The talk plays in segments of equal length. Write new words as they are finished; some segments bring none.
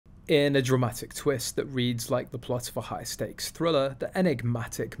In a dramatic twist that reads like the plot of a high-stakes thriller, the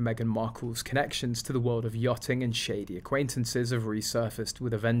enigmatic Meghan Markle's connections to the world of yachting and shady acquaintances have resurfaced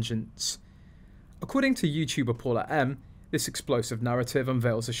with a vengeance. According to YouTuber Paula M, this explosive narrative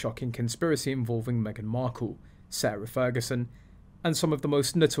unveils a shocking conspiracy involving Meghan Markle, Sarah Ferguson, and some of the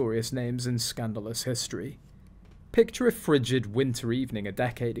most notorious names in scandalous history. Picture a frigid winter evening a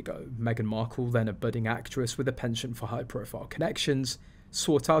decade ago. Meghan Markle, then a budding actress with a penchant for high-profile connections,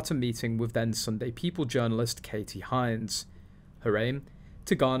 sought out a meeting with then Sunday People journalist Katie Hines. Her aim?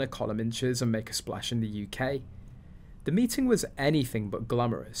 To garner column inches and make a splash in the UK. The meeting was anything but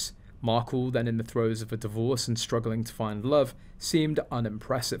glamorous. Markle, then in the throes of a divorce and struggling to find love, seemed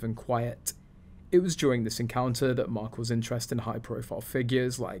unimpressive and quiet. It was during this encounter that Markle's interest in high-profile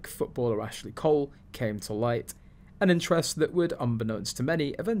figures like footballer Ashley Cole came to light, an interest that would, unbeknownst to many,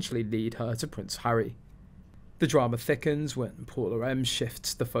 eventually lead her to Prince Harry. The drama thickens when Paula M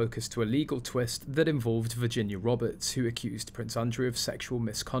shifts the focus to a legal twist that involved Virginia Roberts, who accused Prince Andrew of sexual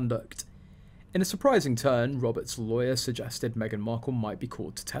misconduct. In a surprising turn, Roberts' lawyer suggested Meghan Markle might be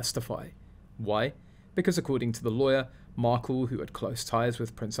called to testify. Why? Because according to the lawyer, Markle, who had close ties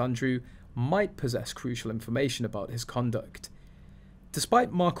with Prince Andrew, might possess crucial information about his conduct.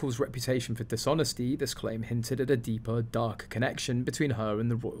 Despite Markle's reputation for dishonesty, this claim hinted at a deeper, darker connection between her and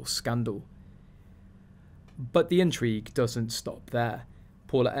the royal scandal. But the intrigue doesn't stop there.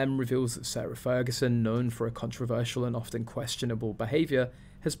 Paula M reveals that Sarah Ferguson, known for a controversial and often questionable behaviour,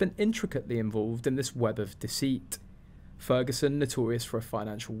 has been intricately involved in this web of deceit. Ferguson, notorious for her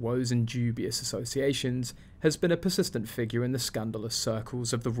financial woes and dubious associations, has been a persistent figure in the scandalous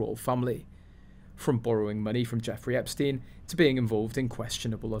circles of the royal family. From borrowing money from Jeffrey Epstein to being involved in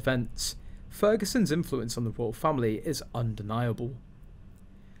questionable events, Ferguson's influence on the royal family is undeniable.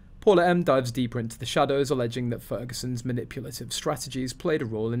 Paula M dives deeper into the shadows, alleging that Ferguson's manipulative strategies played a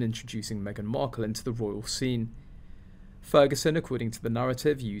role in introducing Meghan Markle into the royal scene. Ferguson, according to the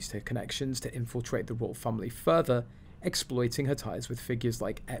narrative, used her connections to infiltrate the royal family further, exploiting her ties with figures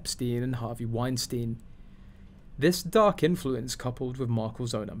like Epstein and Harvey Weinstein. This dark influence, coupled with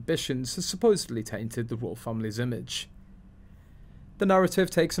Markle's own ambitions, has supposedly tainted the royal family's image. The narrative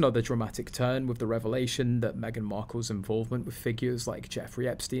takes another dramatic turn with the revelation that Meghan Markle's involvement with figures like Jeffrey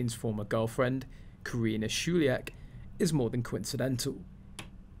Epstein's former girlfriend, Karyna Shuliak, is more than coincidental.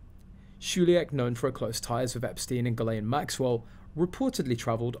 Shuliak, known for her close ties with Epstein and Ghislaine Maxwell, reportedly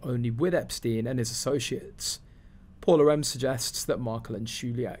travelled only with Epstein and his associates. Paula M suggests that Markle and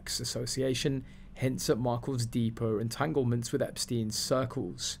Shuliak's association hints at Markle's deeper entanglements with Epstein's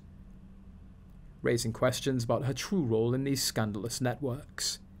circles, raising questions about her true role in these scandalous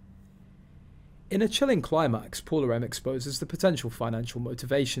networks. In a chilling climax, Paula M exposes the potential financial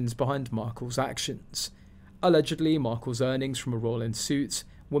motivations behind Markle's actions. Allegedly, Markle's earnings from a role in Suits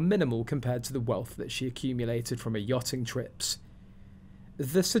were minimal compared to the wealth that she accumulated from her yachting trips.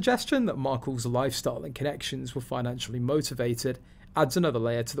 The suggestion that Markle's lifestyle and connections were financially motivated adds another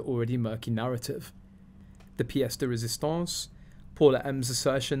layer to the already murky narrative. The pièce de résistance? Paula M's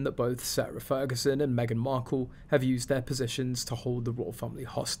assertion that both Sarah Ferguson and Meghan Markle have used their positions to hold the royal family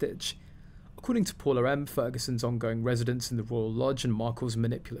hostage. According to Paula M, Ferguson's ongoing residence in the royal lodge and Markle's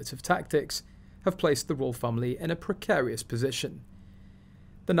manipulative tactics have placed the royal family in a precarious position.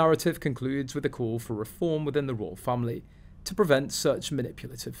 The narrative concludes with a call for reform within the royal family to prevent such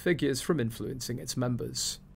manipulative figures from influencing its members.